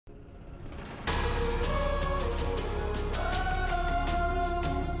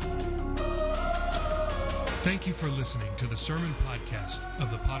Thank you for listening to the sermon podcast of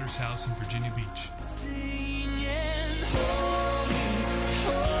the Potter's House in Virginia Beach. Singing, holy,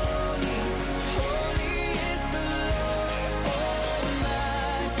 holy, holy is the Lord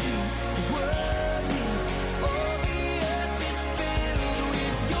Almighty. Worthy, all the earth is filled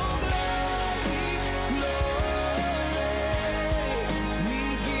with your glory, glory.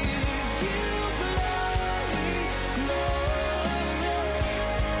 We give you glory, glory.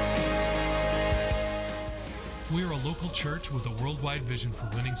 We are a local church with a worldwide vision for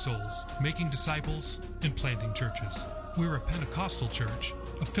winning souls, making disciples, and planting churches. We're a Pentecostal church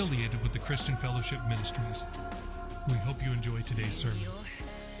affiliated with the Christian Fellowship Ministries. We hope you enjoy today's sermon.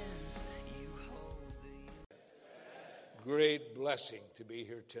 Great blessing to be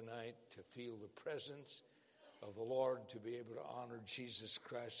here tonight, to feel the presence of the Lord, to be able to honor Jesus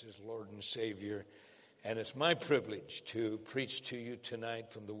Christ as Lord and Savior. And it's my privilege to preach to you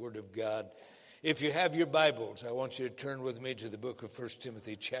tonight from the Word of God. If you have your Bibles, I want you to turn with me to the book of 1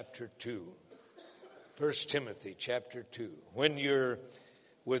 Timothy chapter 2. 1 Timothy chapter 2. When you're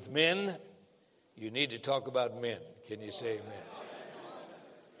with men, you need to talk about men. Can you say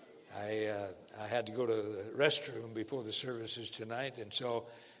amen? I had to go to the restroom before the services tonight, and so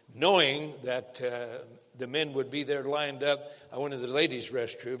knowing that the men would be there lined up, I went to the ladies'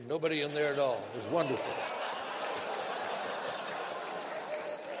 restroom. Nobody in there at all. It was wonderful.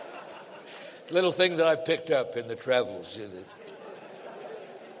 Little thing that I picked up in the travels.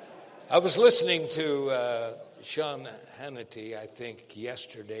 I was listening to Sean Hannity, I think,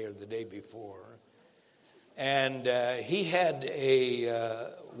 yesterday or the day before. And he had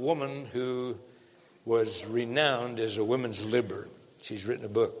a woman who was renowned as a women's libber. She's written a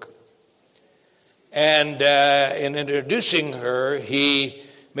book. And in introducing her, he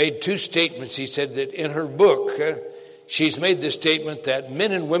made two statements. He said that in her book, she's made the statement that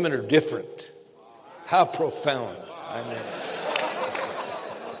men and women are different. How profound. Amen.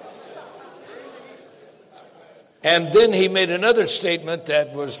 And then he made another statement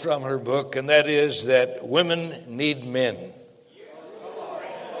that was from her book, and that is that women need men.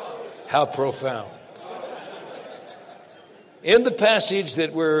 How profound. In the passage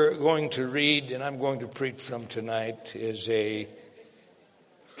that we're going to read, and I'm going to preach from tonight, is a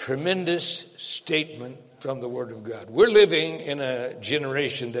tremendous statement from the Word of God. We're living in a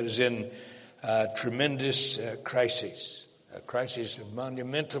generation that is in tremendous crisis, a crisis of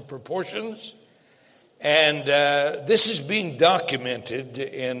monumental proportions. And this is being documented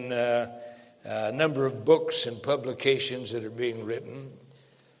in a number of books and publications that are being written.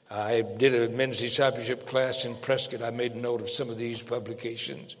 I did a men's discipleship class in Prescott. I made note of some of these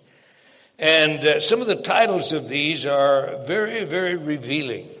publications. And some of the titles of these are very, very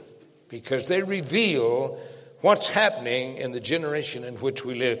revealing because they reveal what's happening in the generation in which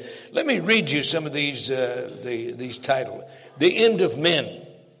we live. Let me read you some of these titles. The End of Men.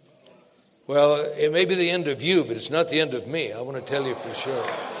 Well, it may be the end of you, but it's not the end of me. I want to tell you for sure.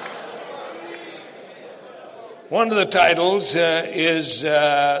 One of the titles is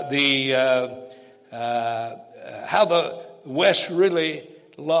how the West really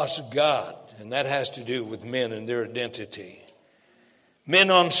lost God, and that has to do with men and their identity. Men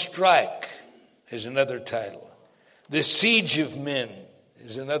on Strike is another title. The Siege of Men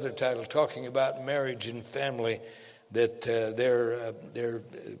is another title, talking about marriage and family, that they're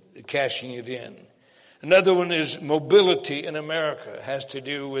cashing it in. Another one is Mobility in America. It has to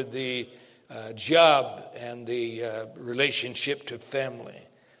do with the job and the relationship to family.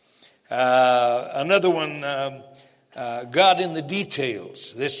 Another one, God in the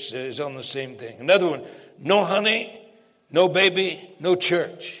Details. This is on the same thing. Another one, No Honey, No Baby, No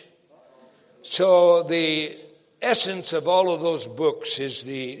Church. So the essence of all of those books is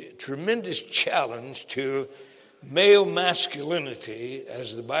the tremendous challenge to male masculinity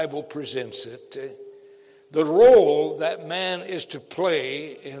as the Bible presents it, the role that man is to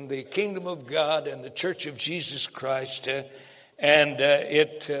play in the kingdom of God and the church of Jesus Christ, and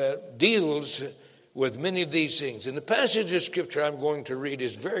it deals with many of these things. And the passage of Scripture I'm going to read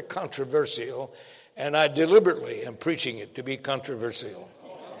is very controversial, and I deliberately am preaching it to be controversial.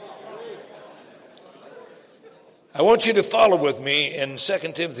 I want you to follow with me in 1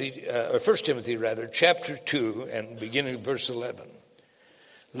 Timothy, chapter 2, and beginning of verse 11.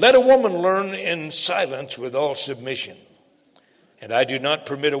 Let a woman learn in silence with all submission. And I do not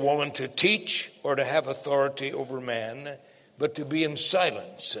permit a woman to teach or to have authority over man, but to be in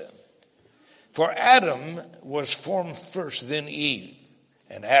silence. For Adam was formed first, then Eve.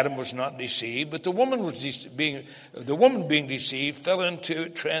 And Adam was not deceived, but the woman being deceived fell into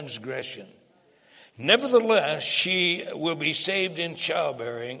transgression. Nevertheless, she will be saved in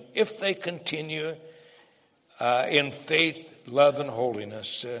childbearing if they continue in faith, love, and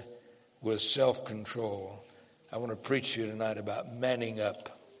holiness with self-control. I want to preach to you tonight about manning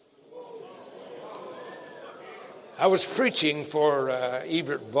up. I was preaching for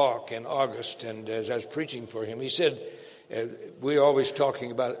Evert Valk in August, and as I was preaching for him, he said, we're always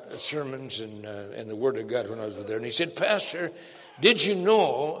talking about sermons and the Word of God when I was there. And he said, Pastor, did you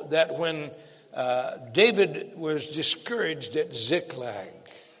know that when David was discouraged at Ziklag,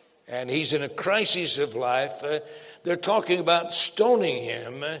 and he's in a crisis of life, they're talking about stoning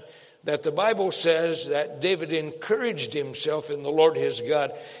him, that the Bible says that David encouraged himself in the Lord his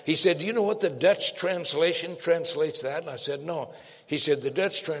God. He said, do you know what the Dutch translation translates that? And I said, no. He said, the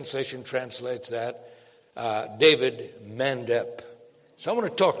Dutch translation translates that, David manned up. So I want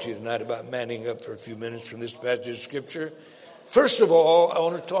to talk to you tonight about manning up for a few minutes from this passage of Scripture. First of all, I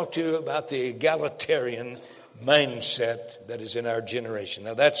want to talk to you about the egalitarian mindset that is in our generation.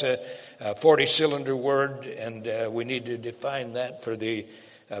 Now, that's a 40-cylinder word, and we need to define that for the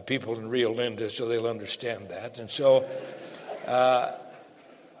people in Rio Linda so they'll understand that. And so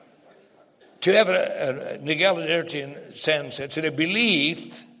to have an egalitarian sense, it's a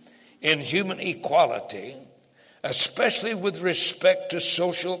belief in human equality, especially with respect to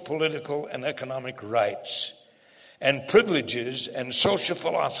social, political, and economic rights and privileges and social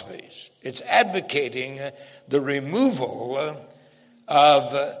philosophies. It's advocating the removal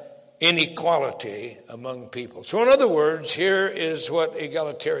of inequality among people. So in other words, here is what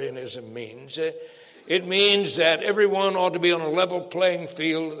egalitarianism means. It means that everyone ought to be on a level playing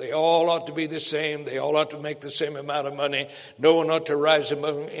field. They all ought to be the same. They all ought to make the same amount of money. No one ought to rise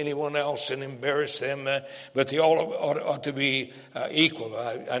above anyone else and embarrass them, but they all ought to be equal.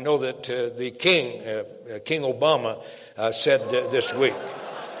 I know that the King Obama, said this week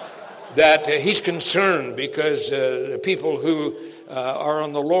that he's concerned because the people who are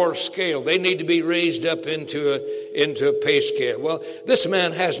on the lower scale, they need to be raised up into a pay scale. Well, this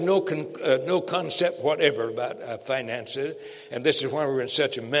man has no concept whatever about finances, and this is why we're in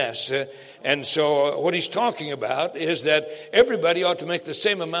such a mess. And so what he's talking about is that everybody ought to make the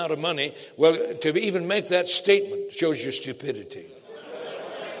same amount of money. Well, to even make that statement shows your stupidity.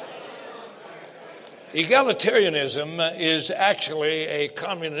 Egalitarianism is actually a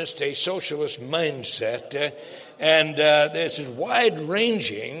communist, a socialist mindset, and this is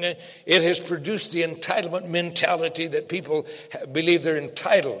wide-ranging. It has produced the entitlement mentality that people believe they're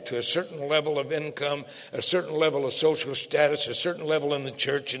entitled to a certain level of income, a certain level of social status, a certain level in the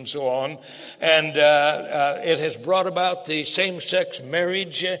church, and so on. And it has brought about the same-sex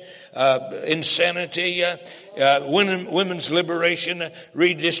marriage, insanity, women's liberation,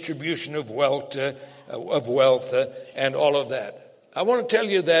 redistribution of wealth, and all of that. I want to tell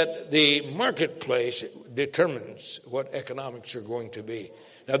you that the marketplace determines what economics are going to be.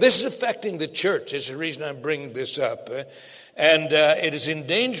 Now, this is affecting the church. This is the reason I'm bringing this up. And it is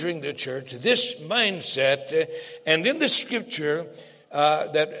endangering the church, this mindset. And in the scripture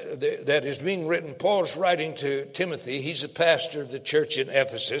that is being written, Paul's writing to Timothy. He's a pastor of the church in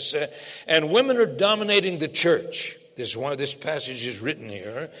Ephesus. And women are dominating the church. This is why this passage is written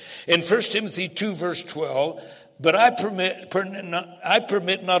here. In 1 Timothy 2, verse 12, but I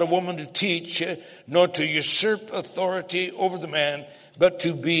permit not a woman to teach, nor to usurp authority over the man, but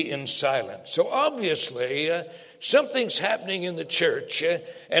to be in silence. So obviously, something's happening in the church,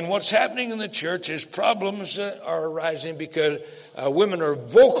 and what's happening in the church is problems are arising because women are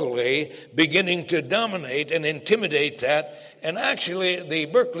vocally beginning to dominate and intimidate that. And actually, the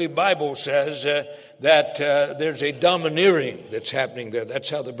Berkeley Bible says that there's a domineering that's happening there. That's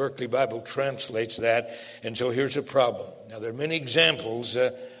how the Berkeley Bible translates that. And so here's a problem. Now, there are many examples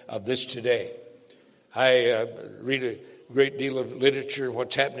of this today. I read a great deal of literature.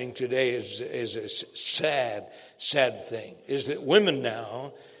 What's happening today is a sad thing, is that women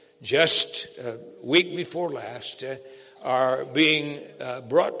now, just a week before last, are being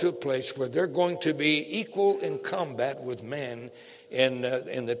brought to a place where they're going to be equal in combat with men in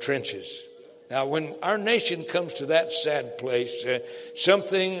the trenches. Now, when our nation comes to that sad place,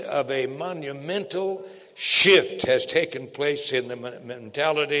 something of a monumental shift has taken place in the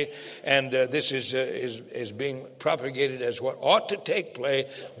mentality, and this is being propagated as what ought to take place.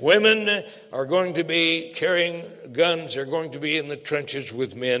 Women are going to be carrying guns, are going to be in the trenches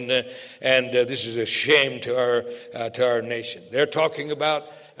with men, and this is a shame to our nation. They're talking about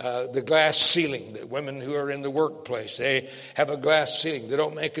the glass ceiling. The women who are in the workplace, they have a glass ceiling. They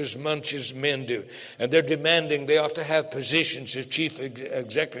don't make as much as men do. And they're demanding they ought to have positions as chief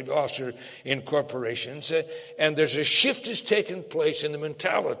executive officer in corporations. And there's a shift that's taken place in the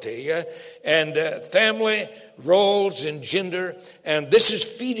mentality and family roles and gender. And this is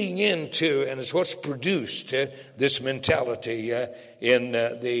feeding into, and it's what's produced this mentality in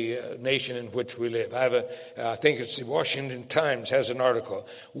the nation in which we live. I think it's the Washington Times has an article,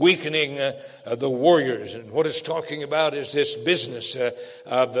 Weakening the Warriors. And what it's talking about is this business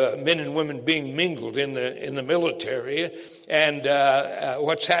of men and women being mingled in the military. And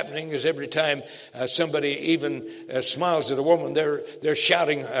what's happening is every time somebody even smiles at a woman, they're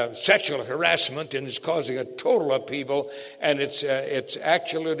shouting sexual harassment, and it's causing a total upheaval. And it's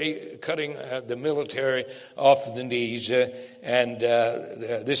actually cutting the military off the knees. And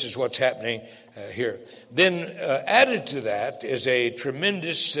this is what's happening here. Then added to that is a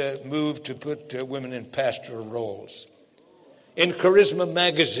tremendous move to put women in pastoral roles. In Charisma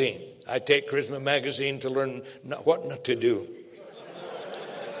Magazine, I take Charisma Magazine to learn what not to do.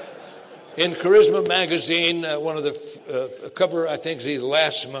 In Charisma Magazine, one of the cover, I think, is either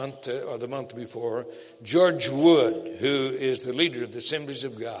last month or the month before, George Wood, who is the leader of the Assemblies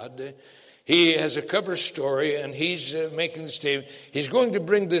of God, he has a cover story, and he's making the statement. He's going to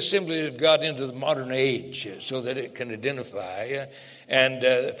bring the Assemblies of God into the modern age so that it can identify.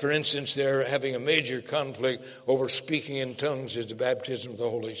 And, for instance, they're having a major conflict over speaking in tongues as the baptism of the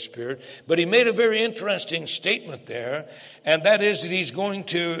Holy Spirit. But he made a very interesting statement there, and that is that he's going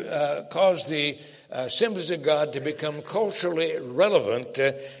to cause the Assemblies of God to become culturally relevant,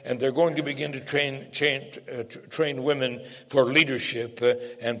 and they're going to begin to train women for leadership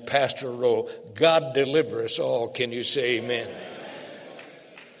and pastoral role. God deliver us all. Can you say amen?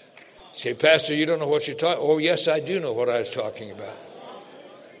 Say, Pastor, you don't know what you're talking. Oh, yes, I do know what I was talking about.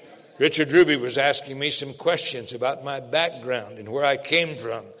 Richard Ruby was asking me some questions about my background and where I came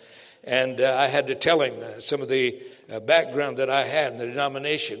from. And I had to tell him some of the background that I had in the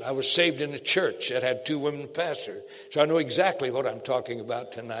denomination. I was saved in a church that had 2 women pastors. So I know exactly what I'm talking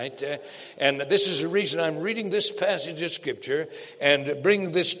about tonight. And this is the reason I'm reading this passage of Scripture and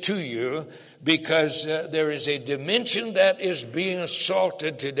bringing this to you, because there is a dimension that is being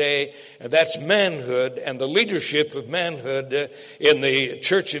assaulted today, and that's manhood and the leadership of manhood in the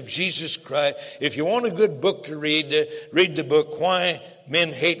Church of Jesus Christ. If you want a good book to read, read the book, Why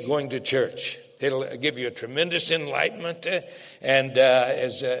Men Hate Going to Church. It'll give you a tremendous enlightenment. And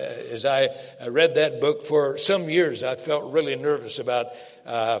as I read that book for some years, I felt really nervous about,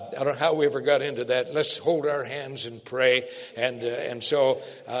 I don't know how we ever got into that. Let's hold our hands and pray. And so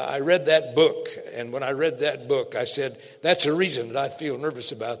I read that book. And when I read that book, I said, that's a reason that I feel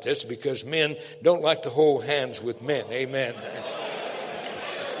nervous about this, because men don't like to hold hands with men. Amen.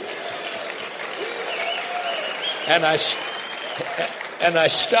 And I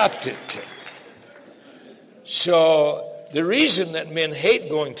stopped it. So the reason that men hate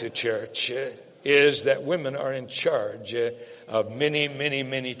going to church is that women are in charge of many, many,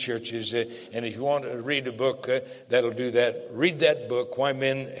 many churches. And if you want to read a book that'll do that, read that book, Why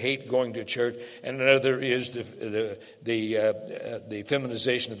Men Hate Going to Church. And another is the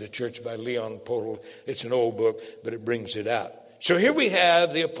Feminization of the Church by Leon Podol. It's an old book, but it brings it out. So here we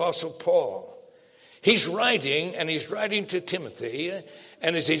have the Apostle Paul. He's writing, and he's writing to Timothy.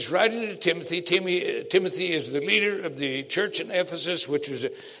 And as he's writing to Timothy, Timothy is the leader of the church in Ephesus, which is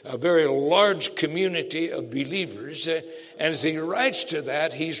a very large community of believers. And as he writes to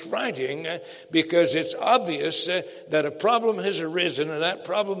that, he's writing because it's obvious that a problem has arisen, and that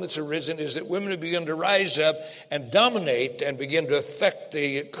problem that's arisen is that women have begun to rise up and dominate and begin to affect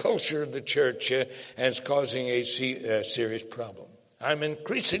the culture of the church, and it's causing a serious problem. I'm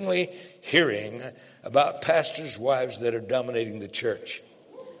increasingly hearing about pastors' wives that are dominating the church.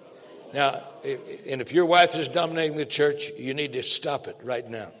 Now, and if your wife is dominating the church, you need to stop it right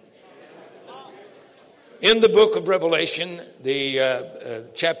now. In the book of Revelation, the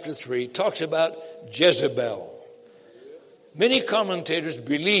chapter 3 talks about Jezebel. Many commentators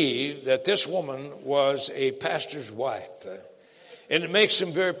believe that this woman was a pastor's wife. And it makes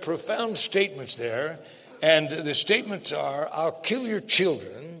some very profound statements there. And the statements are, I'll kill your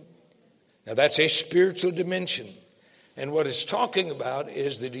children. Now that's a spiritual dimension. And what it's talking about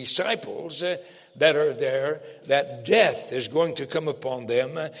is the disciples that are there, that death is going to come upon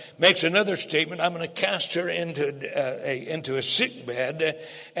them. Makes another statement, I'm going to cast her into a sick bed,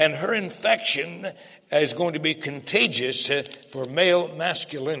 and her infection is going to be contagious for male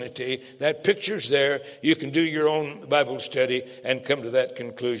masculinity. That picture's there. You can do your own Bible study and come to that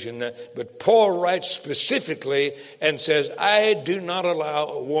conclusion. But Paul writes specifically and says, I do not allow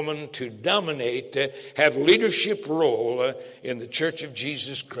a woman to dominate, have leadership role in the Church of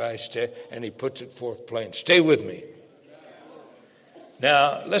Jesus Christ. And he puts it forth plain. Stay with me.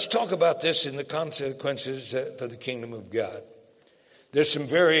 Now, let's talk about this in the consequences for the kingdom of God. There's some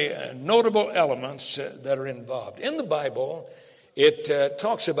very notable elements that are involved. In the Bible, it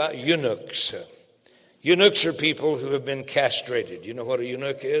talks about eunuchs. Eunuchs are people who have been castrated. You know what a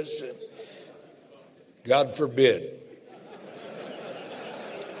eunuch is? God forbid.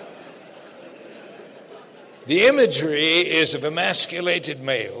 The imagery is of emasculated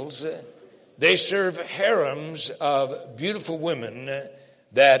males. They serve harems of beautiful women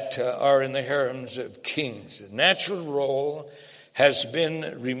that are in the harems of kings. The natural role has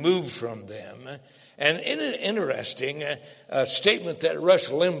been removed from them. And in an interesting statement that Rush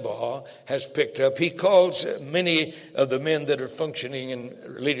Limbaugh has picked up, he calls many of the men that are functioning in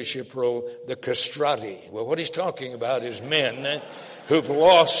leadership role the castrati. Well, what he's talking about is men who've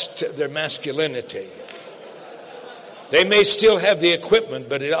lost their masculinity. They may still have the equipment,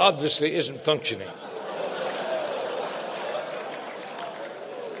 but it obviously isn't functioning.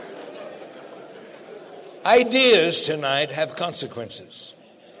 Ideas tonight have consequences.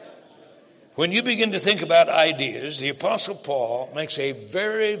 When you begin to think about ideas, the Apostle Paul makes a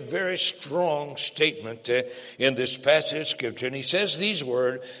very, very strong statement in this passage of Scripture. And he says these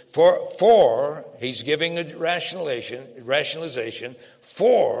words, for he's giving a rationalization,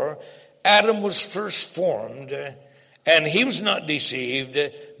 for Adam was first formed, and he was not deceived,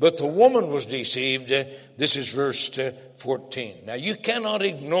 but the woman was deceived. This is verse 14. Now, you cannot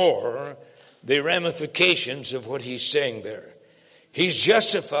ignore the ramifications of what he's saying there. He's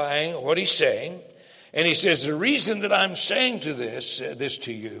justifying what he's saying, and he says, the reason that I'm saying this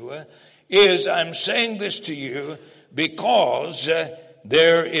to you is I'm saying this to you because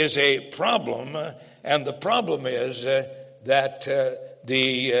there is a problem, and the problem is that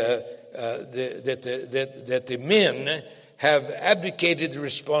the men have abdicated the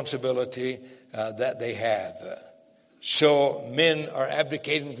responsibility that they have. So men are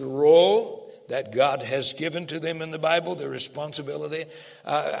abdicating the role that God has given to them in the Bible, their responsibility.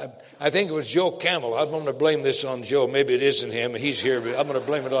 I think it was Joe Camel. I'm going to blame this on Joe. Maybe it isn't him. He's here, but I'm going to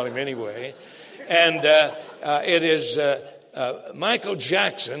blame it on him anyway. And it is Michael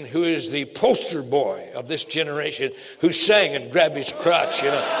Jackson, who is the poster boy of this generation, who sang and grabbed his crotch, you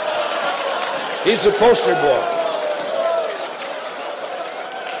know. He's the poster boy.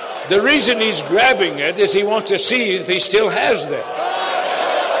 The reason he's grabbing it is he wants to see if he still has that.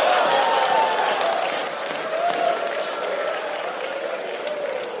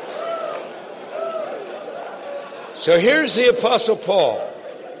 So here's the Apostle Paul.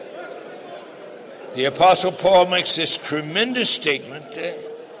 The Apostle Paul makes this tremendous statement,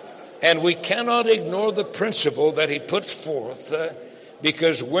 and we cannot ignore the principle that he puts forth,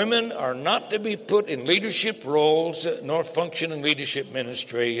 because women are not to be put in leadership roles nor function in leadership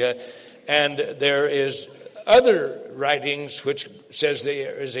ministry. And there is other writings which says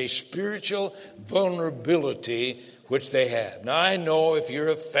there is a spiritual vulnerability which they have. Now, I know if you're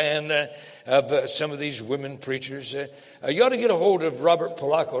a fan of some of these women preachers, you ought to get a hold of Robert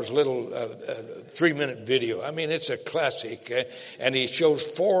Polacco's little 3-minute video. I mean, it's a classic, and he shows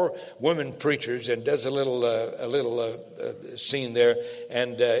 4 women preachers and does a little scene there,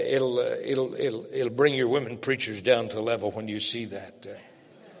 and it'll bring your women preachers down to level when you see that.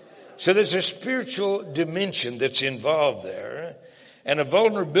 So there's a spiritual dimension that's involved there, and a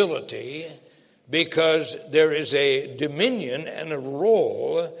vulnerability, because there is a dominion and a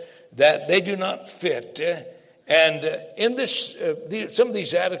role that they do not fit. And in this, some of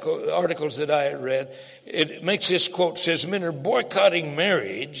these articles that I read, it makes this quote, says, men are boycotting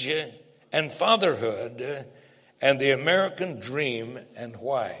marriage and fatherhood and the American dream, and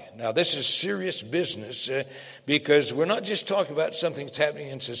why? Now, this is serious business because we're not just talking about something that's happening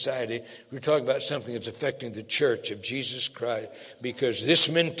in society. We're talking about something that's affecting the church of Jesus Christ, because this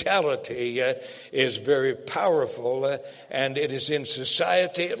mentality is very powerful, and it is in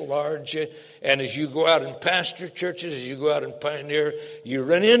society at large. And as you go out and pastor churches, as you go out and pioneer, you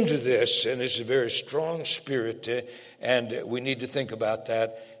run into this, and it's a very strong spirit, and we need to think about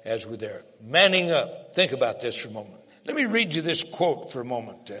that as we're there. Manning up. Think about this for a moment. Let me read you this quote for a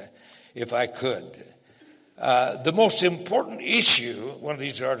moment, if I could. The most important issue, one of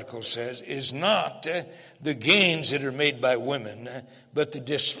these articles says, is not the gains that are made by women, but the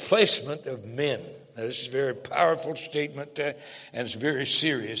displacement of men. Now, this is a very powerful statement, and it's very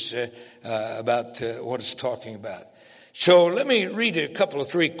serious about what it's talking about. So let me read a couple of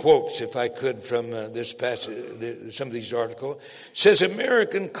three quotes, if I could, from this passage, some of these articles. It says,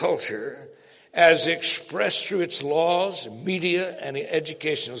 American culture, as expressed through its laws, media, and the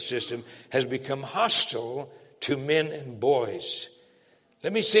educational system, has become hostile to men and boys.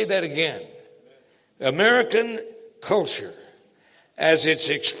 Let me say that again. American culture, as it's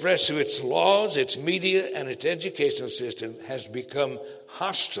expressed through its laws, its media, and its educational system, has become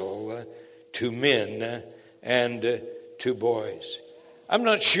hostile to men and to boys. I'm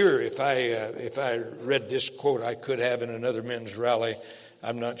not sure if I read this quote I could have in another men's rally.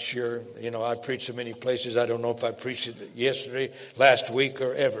 I'm not sure. You know, I preach so many places. I don't know if I preached it yesterday, last week,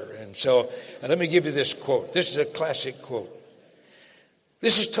 or ever. And so let me give you this quote. This is a classic quote.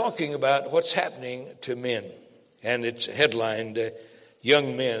 This is talking about what's happening to men. And it's headlined,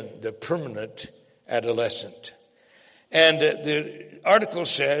 Young Men, the Permanent Adolescent. And the article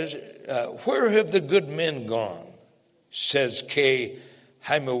says, where have the good men gone? Says Kay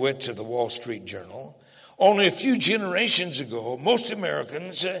Heimowitz of the Wall Street Journal. Only a few generations ago, most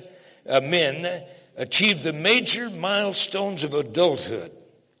Americans, men, achieved the major milestones of adulthood,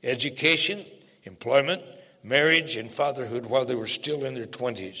 education, employment, marriage, and fatherhood while they were still in their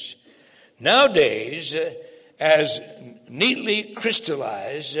 20s. Nowadays, as neatly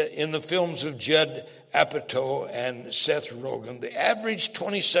crystallized in the films of Judd Apatow and Seth Rogen, the average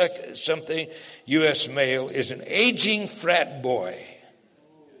 20-something U.S. male is an aging frat boy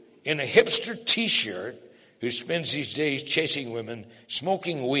in a hipster T-shirt who spends his days chasing women,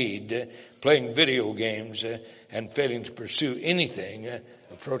 smoking weed, playing video games, and failing to pursue anything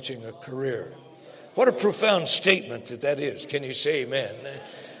approaching a career. What a profound statement that is. Can you say amen?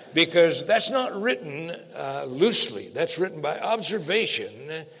 Because that's not written loosely. That's written by observation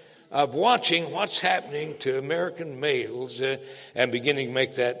of watching what's happening to American males and beginning to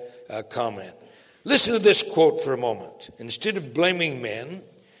make that comment. Listen to this quote for a moment. Instead of blaming men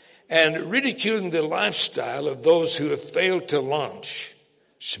and ridiculing the lifestyle of those who have failed to launch,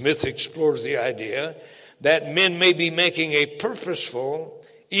 Smith explores the idea that men may be making a purposeful,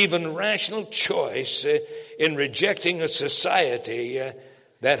 even rational choice in rejecting a society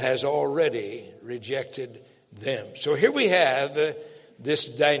that has already rejected them. So here we have this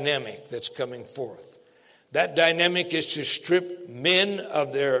dynamic that's coming forth. That dynamic is to strip men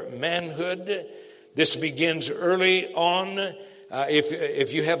of their manhood. This begins early on.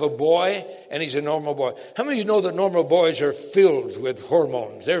 If you have a boy and he's a normal boy. How many of you know that normal boys are filled with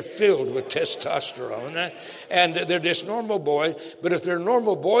hormones? They're filled with testosterone. And they're just normal boys. But if they're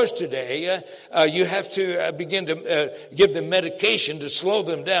normal boys today, you have to begin to give them medication to slow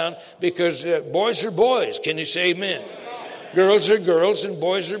them down because boys are boys. Can you say amen? Girls are girls and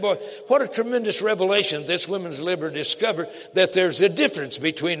boys are boys. What a tremendous revelation this Women's Liberty discovered that there's a difference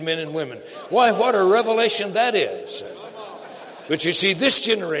between men and women. Why, what a revelation that is. But you see, this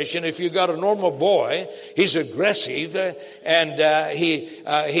generation, if you got a normal boy, he's aggressive and he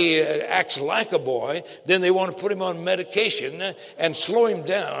acts like a boy, then they want to put him on medication and slow him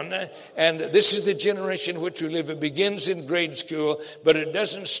down. And this is the generation in which we live. It begins in grade school, but it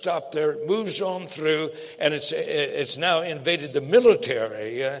doesn't stop there. It moves on through, and it's now invaded the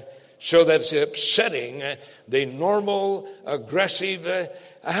military, so that it's upsetting the normal, aggressive.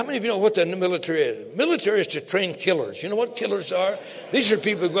 How many of you know what the military is? Military is to train killers. You know what killers are? These are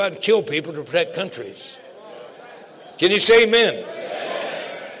people who go out and kill people to protect countries. Can you say amen?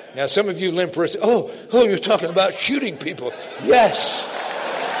 Now, some of you limp wrists, oh, you're talking about shooting people. Yes.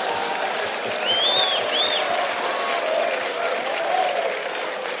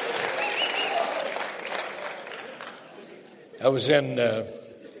 I was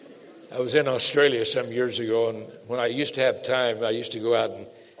in Australia some years ago, and when I used to have time, I used to go out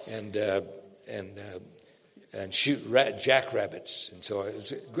and shoot jackrabbits. And so it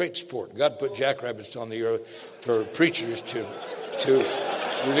was a great sport. God put jackrabbits on the earth for preachers to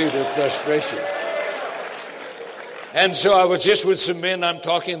relieve their frustration. And so I was just with some men. I'm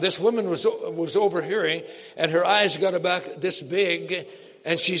talking. This woman was overhearing, and her eyes got about this big,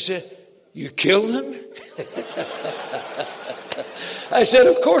 and she said, "You killed them?" I said,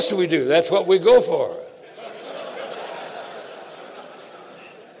 "Of course we do. That's what we go for."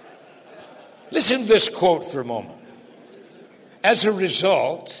 Listen to this quote for a moment. As a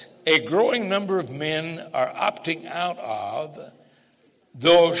result, a growing number of men are opting out of,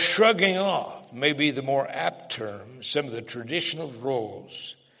 though shrugging off may be the more apt term, some of the traditional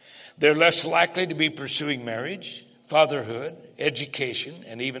roles They're less likely to be pursuing marriage, fatherhood, education,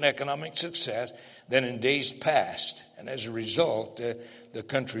 and even economic success than in days past. And as a result, the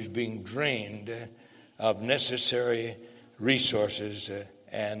country is being drained of necessary resources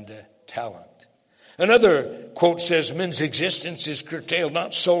and talent. Another quote says, men's existence is curtailed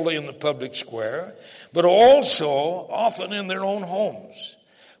not solely in the public square, but also often in their own homes.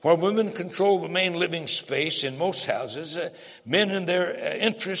 While women control the main living space in most houses, men and their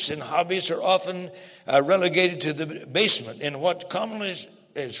interests and hobbies are often relegated to the basement in what commonly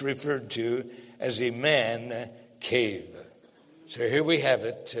is referred to as a man cave. So here we have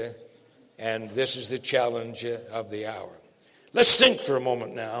it, and this is the challenge of the hour. Let's think for a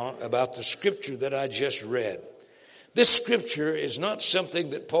moment now about the scripture that I just read. This scripture is not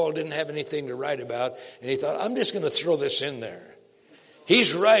something that Paul didn't have anything to write about, and he thought, I'm just going to throw this in there.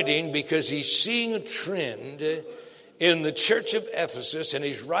 He's writing because he's seeing a trend in the church of Ephesus, and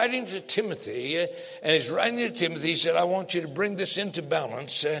he's writing to Timothy, he said, I want you to bring this into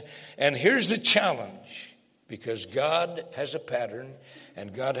balance, and here's the challenge, because God has a pattern,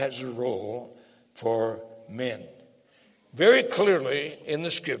 and God has a role for men. Very clearly in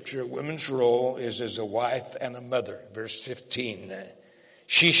the scripture, women's role is as a wife and a mother. Verse 15,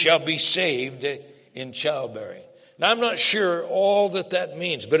 she shall be saved in childbearing. Now, I'm not sure all that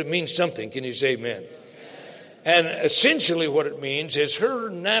means, but it means something. Can you say amen? And essentially what it means is her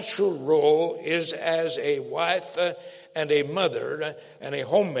natural role is as a wife and a mother and a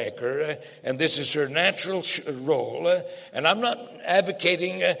homemaker, and this is her natural role. And I'm not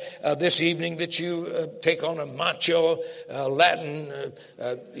advocating this evening that you take on a macho Latin,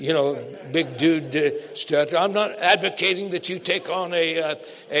 big dude stuff. I'm not advocating that you take on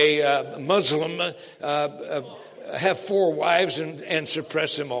a Muslim have 4 wives and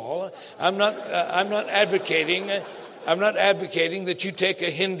suppress them all. I'm not advocating that you take a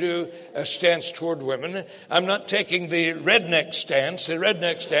Hindu stance toward women. I'm not taking the redneck stance. The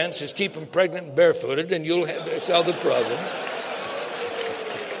redneck stance is keep them pregnant and barefooted, and it's all the problem.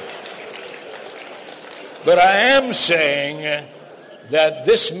 But I am saying that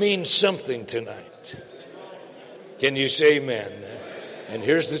this means something tonight. Can you say amen? And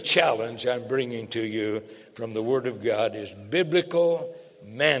here's the challenge I'm bringing to you from the Word of God is biblical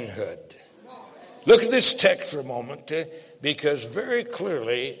manhood. Look at this text for a moment, because very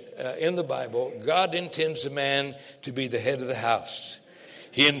clearly in the Bible, God intends the man to be the head of the house.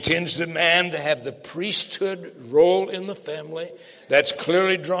 He intends the man to have the priesthood role in the family. That's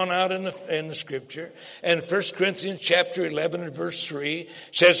clearly drawn out in the scripture. And 1 Corinthians chapter 11 and verse 3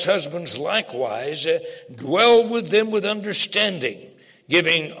 says, husbands likewise dwell with them with understanding,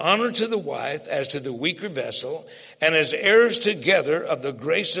 giving honor to the wife as to the weaker vessel, and as heirs together of the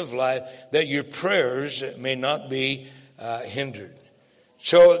grace of life, that your prayers may not be hindered.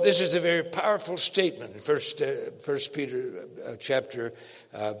 So this is a very powerful statement. First Peter chapter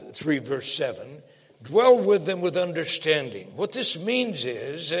 3, verse 7. Dwell with them with understanding. What this means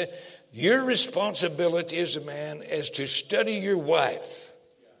is your responsibility as a man is to study your wife.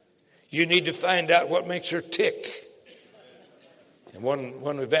 You need to find out what makes her tick. And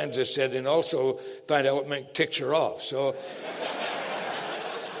one evangelist said, and also find out what ticks her off. So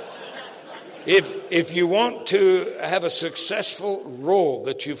if you want to have a successful role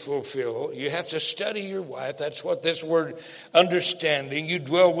that you fulfill, you have to study your wife. That's what this word understanding, you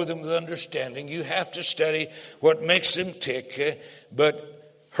dwell with them with understanding. You have to study what makes them tick.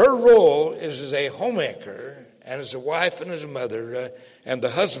 But her role is as a homemaker and as a wife and as a mother, and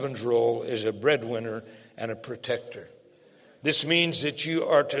the husband's role is a breadwinner and a protector. This means that you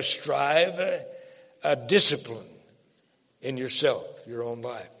are to strive a discipline in yourself, your own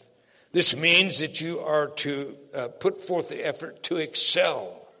life. This means that you are to put forth the effort to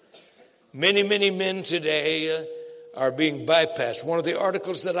excel. Many, many men today are being bypassed. One of the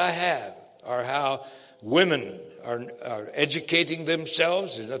articles that I have are how women are educating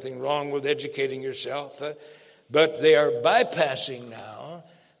themselves. There's nothing wrong with educating yourself. But they are bypassing now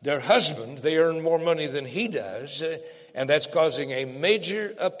their husband. They earn more money than he does. And that's causing a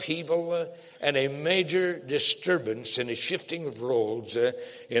major upheaval and a major disturbance and a shifting of roles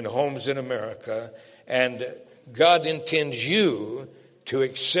in homes in America. And God intends you to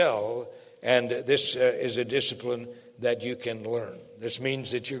excel, and this is a discipline that you can learn. This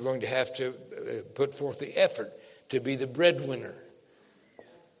means that you're going to have to put forth the effort to be the breadwinner.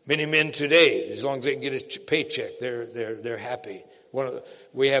 Many men today, as long as they can get a paycheck, they're happy.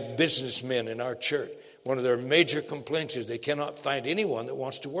 We have businessmen in our church. One of their major complaints is they cannot find anyone that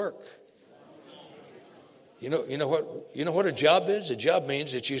wants to work. You know what a job is? A job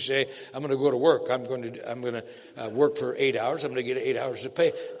means that you say, I'm going to go to work. I'm going to work for 8 hours. I'm going to get 8 hours of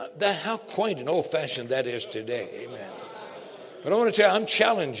pay. How quaint and old-fashioned that is today. Amen. But I want to tell you, I'm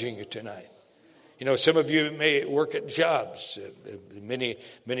challenging you tonight. You know, some of you may work at jobs.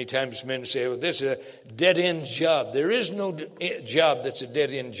 Many times men say, well, this is a dead-end job. There is no job that's a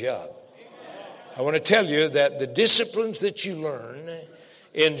dead-end job. I want to tell you that the disciplines that you learn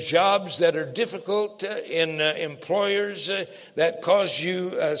in jobs that are difficult, in employers that cause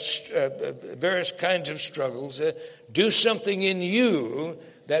you various kinds of struggles, do something in you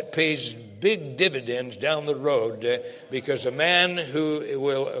that pays big dividends down the road, because a man who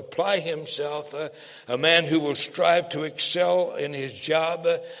will apply himself, a man who will strive to excel in his job,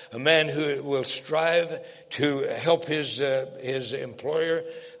 a man who will strive to help his employer.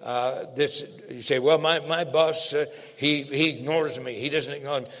 You say, well, my boss, he ignores me. He doesn't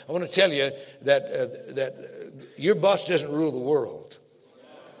acknowledge me. I want to tell you that your boss doesn't rule the world.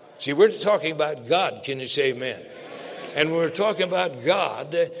 See, we're talking about God. Can you say amen? And when we're talking about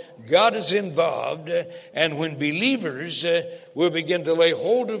God, God is involved. And when believers will begin to lay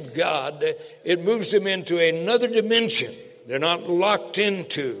hold of God, it moves them into another dimension. They're not locked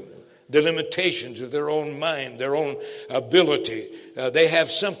into the limitations of their own mind, their own ability. They have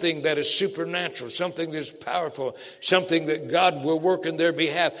something that is supernatural, something that is powerful, something that God will work in their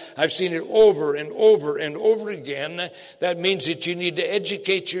behalf. I've seen it over and over and over again. That means that you need to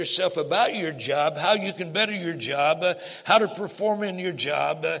educate yourself about your job, how you can better your job, how to perform in your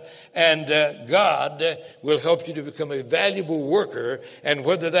job, and God will help you to become a valuable worker. And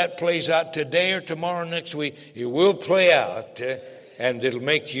whether that plays out today or tomorrow, next week, it will play out, and it'll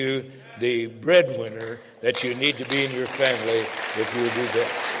make you the breadwinner that you need to be in your family if you do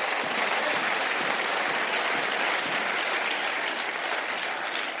that.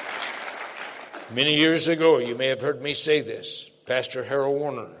 Many years ago, you may have heard me say this. Pastor Harold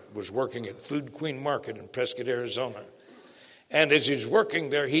Warner was working at Food Queen Market in Prescott, Arizona. And as he was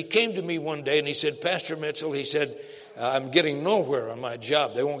working there, he came to me one day and he said, Pastor Mitchell, he said, I'm getting nowhere on my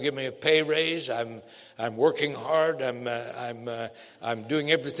job. They won't give me a pay raise. I'm working hard. I'm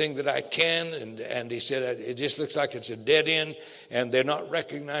doing everything that I can. And he said, it just looks like it's a dead end, and they're not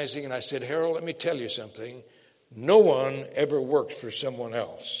recognizing. And I said, Harold, let me tell you something. No one ever works for someone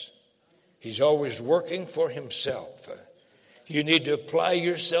else. He's always working for himself. You need to apply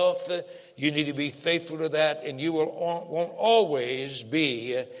yourself. You need to be faithful to that, and you won't always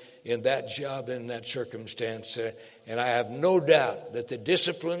be in that job, in that circumstance. And I have no doubt that the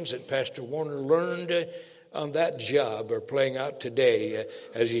disciplines that Pastor Warner learned on that job are playing out today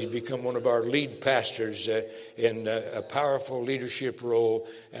as he's become one of our lead pastors in a powerful leadership role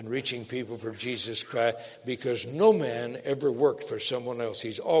and reaching people for Jesus Christ, because no man ever worked for someone else.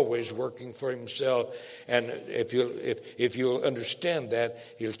 He's always working for himself. And if you'll understand that,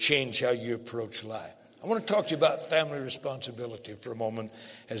 he'll change how you approach life. I want to talk to you about family responsibility for a moment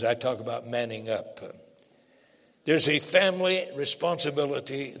as I talk about manning up. There's a family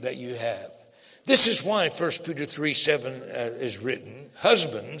responsibility that you have. This is why 1 Peter 3:7 is written.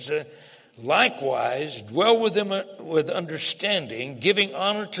 Husbands, likewise, dwell with them with understanding, giving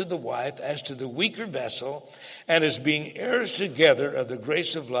honor to the wife as to the weaker vessel, and as being heirs together of the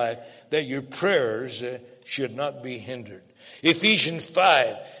grace of life, that your prayers should not be hindered. Ephesians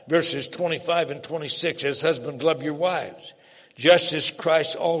 5, verses 25 and 26 says, husbands, love your wives, just as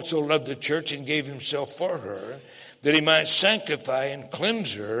Christ also loved the church and gave himself for her, that he might sanctify and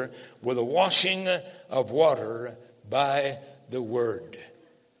cleanse her with a washing of water by the word.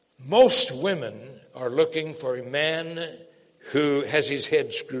 Most women are looking for a man who has his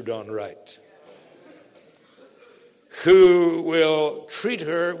head screwed on right, who will treat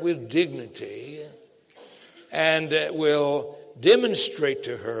her with dignity and will demonstrate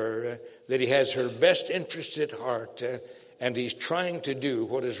to her that he has her best interest at heart, and he's trying to do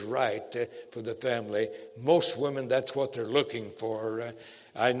what is right for the family. Most women, that's what they're looking for.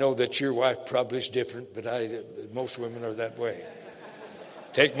 I know that your wife probably is different, but most women are that way.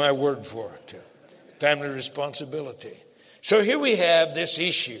 Take my word for it. Family responsibility. So here we have this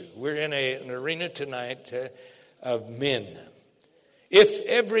issue. We're in an arena tonight of men. If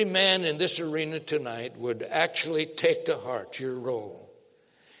every man in this arena tonight would actually take to heart your role,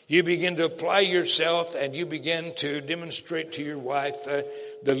 you begin to apply yourself and you begin to demonstrate to your wife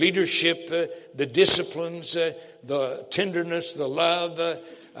the leadership, the disciplines, the tenderness, the love,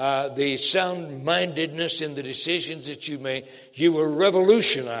 the sound-mindedness in the decisions that you make, you will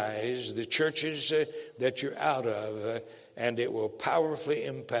revolutionize the churches that you're out of, and it will powerfully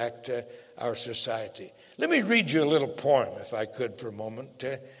impact our society. Let me read you a little poem, if I could, for a moment.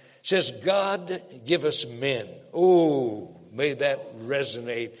 says, God, give us men. Oh, may that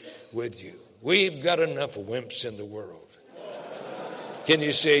resonate with you. We've got enough wimps in the world. Can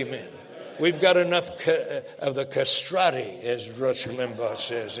you say amen? We've got enough of the castrati, as Rush Limbaugh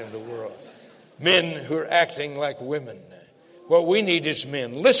says, in the world. Men who are acting like women. What we need is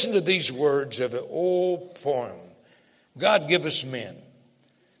men. Listen to these words of an old poem. God, give us men.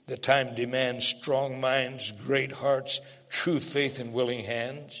 The time demands strong minds, great hearts, true faith and willing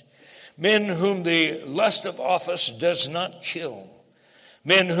hands. Men whom the lust of office does not kill.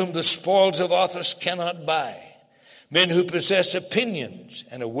 Men whom the spoils of office cannot buy. Men who possess opinions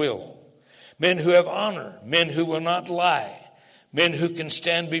and a will. Men who have honor. Men who will not lie. Men who can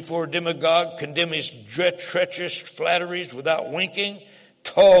stand before a demagogue, condemn his treacherous flatteries without winking.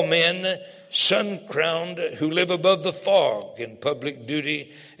 Tall men, sun-crowned, who live above the fog in public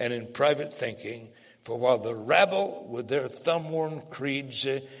duty and in private thinking. For while the rabble, with their thumb-worn creeds,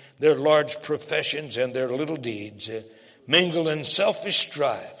 their large professions and their little deeds, mingle in selfish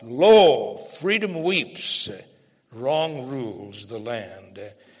strife, lo, freedom weeps, wrong rules the land,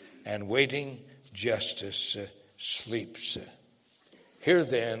 and waiting justice sleeps. Here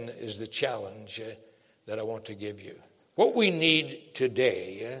then is the challenge that I want to give you. What we need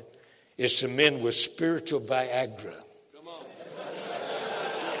today is some men with spiritual Viagra. Come on.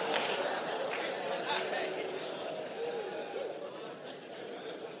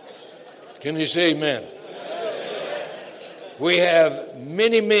 Can you say amen? We have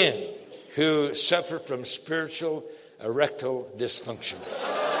many men who suffer from spiritual erectile dysfunction.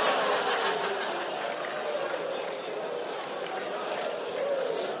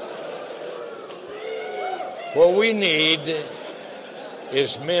 What we need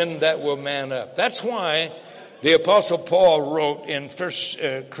is men that will man up. That's why the Apostle Paul wrote in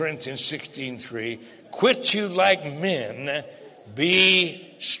 1 Corinthians 16:3, quit you like men,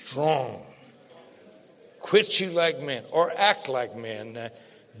 be strong. Quit you like men, or act like men,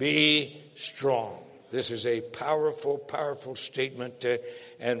 be strong. This is a powerful, powerful statement,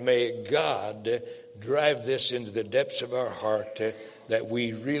 and may God drive this into the depths of our heart that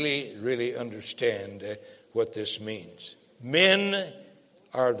we really, really understand what this means. Men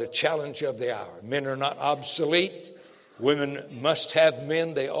are the challenge of the hour. Men are not obsolete. Women must have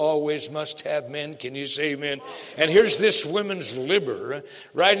men. They always must have men. Can you say amen? And here's this women's liber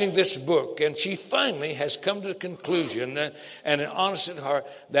writing this book, and she finally has come to the conclusion, and an honest at heart,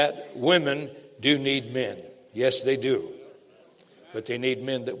 that women do need men. Yes, they do. But they need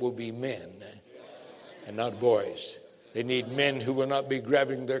men that will be men and not boys. They need men who will not be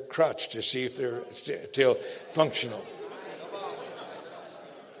grabbing their crotch to see if they're still functional.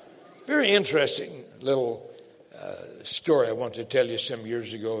 Very interesting little story I want to tell you. Some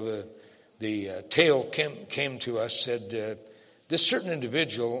years ago, the tale came to us, said this certain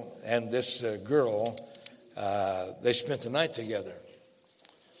individual and this girl, they spent the night together.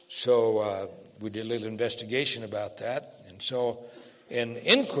 So we did a little investigation about that. And so in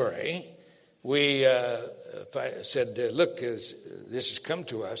inquiry, we said, look, this has come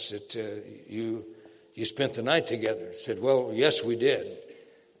to us that you spent the night together. Said, well, yes, we did.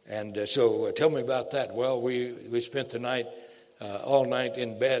 And so tell me about that. Well, we spent the night, all night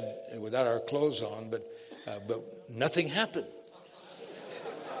in bed without our clothes on, but nothing happened.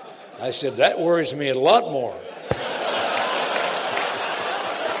 I said, that worries me a lot more.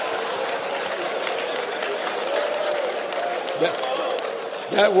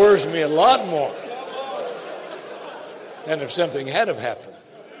 That worries me a lot more than if something had have happened.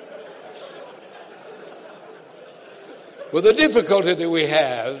 Well, the difficulty that we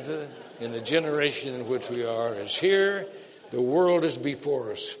have in the generation in which we are is here, the world is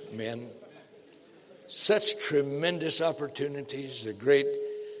before us, men. Such tremendous opportunities, the great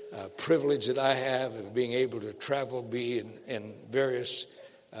privilege that I have of being able to travel, be in various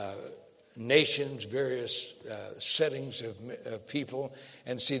nations, various settings of people,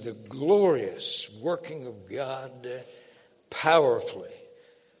 and see the glorious working of God powerfully.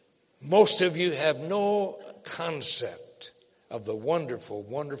 Most of you have no concept of the wonderful,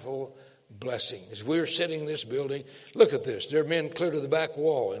 wonderful blessing. As we're sitting in this building, look at this. There are men clear to the back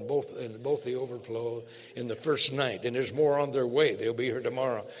wall in both the overflow in the first night, and there's more on their way. They'll be here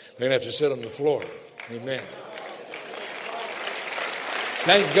tomorrow. They're going to have to sit on the floor. Amen.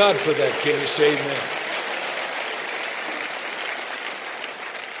 Thank God for that. Can you say amen?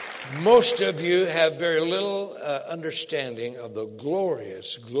 Most of you have very little understanding of the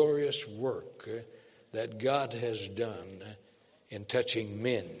glorious, glorious work that God has done in touching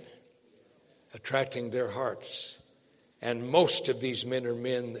men, attracting their hearts, And most of these men are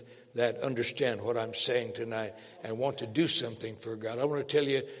men that understand what I'm saying tonight and want to do something for God. I want to tell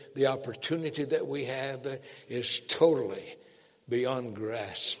you the opportunity that we have is totally beyond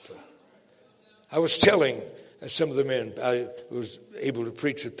grasp. I was telling some of the men, I was able to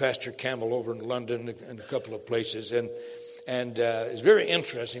preach with Pastor Campbell over in London and a couple of places, and it's very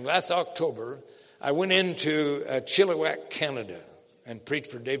interesting. Last October, I went into Chilliwack, Canada, and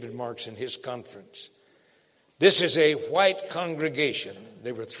preached for David Marks in his conference. This is a white congregation.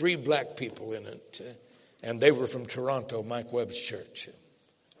 There were 3 black people in it, and they were from Toronto, Mike Webb's church.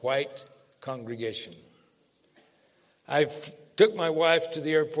 White congregation. I took my wife to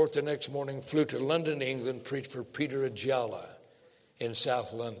the airport the next morning, flew to London, England, preached for Peter Ajala in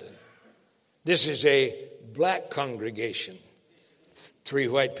South London. This is a black congregation. 3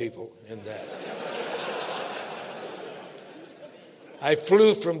 white people in that. I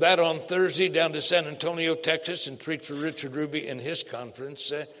flew from that on Thursday down to San Antonio, Texas, and preached for Richard Ruby in his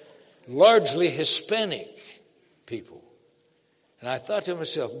conference, largely Hispanic people. And I thought to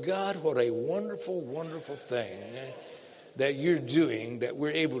myself, God, what a wonderful, wonderful thing that you're doing, that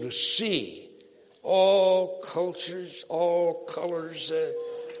we're able to see all cultures, all colors,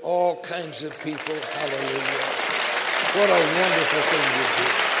 all kinds of people. Hallelujah. What a wonderful thing you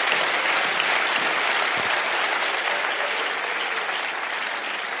do.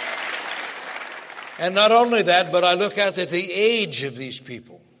 And not only that, but I look out at the age of these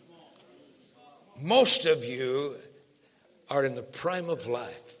people. Most of you are in the prime of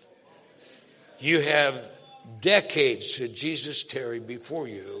life. You have decades, should Jesus tarry, before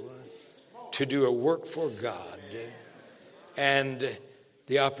you to do a work for God. And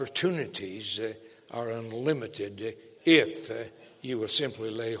the opportunities are unlimited if you will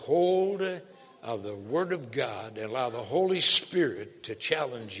simply lay hold of the Word of God and allow the Holy Spirit to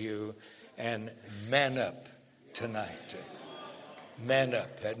challenge you and man up tonight. Man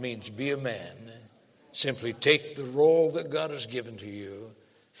up. That means be a man. Simply take the role that God has given to you.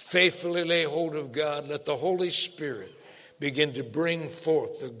 Faithfully lay hold of God. Let the Holy Spirit begin to bring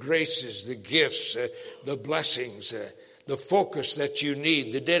forth the graces, the gifts, the blessings, the focus that you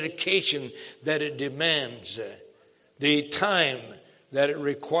need, the dedication that it demands, the time that it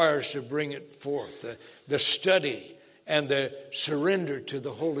requires to bring it forth, the study and the surrender to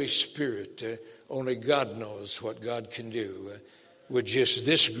the Holy Spirit. Only God knows what God can do with just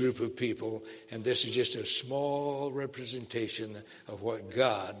this group of people, and this is just a small representation of what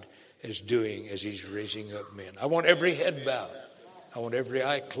God is doing as He's raising up men. I want every head bowed. I want every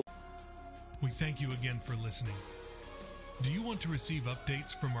eye closed. We thank you again for listening. Do you want to receive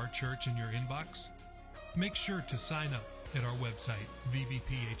updates from our church in your inbox? Make sure to sign up at our website,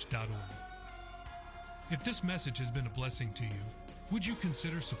 vbph.org. If this message has been a blessing to you, would you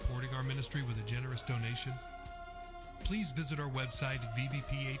consider supporting our ministry with a generous donation? Please visit our website at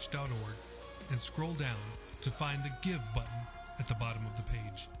vbph.org and scroll down to find the Give button at the bottom of the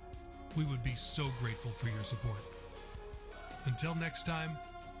page. We would be so grateful for your support. Until next time,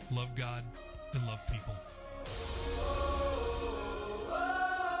 love God and love people.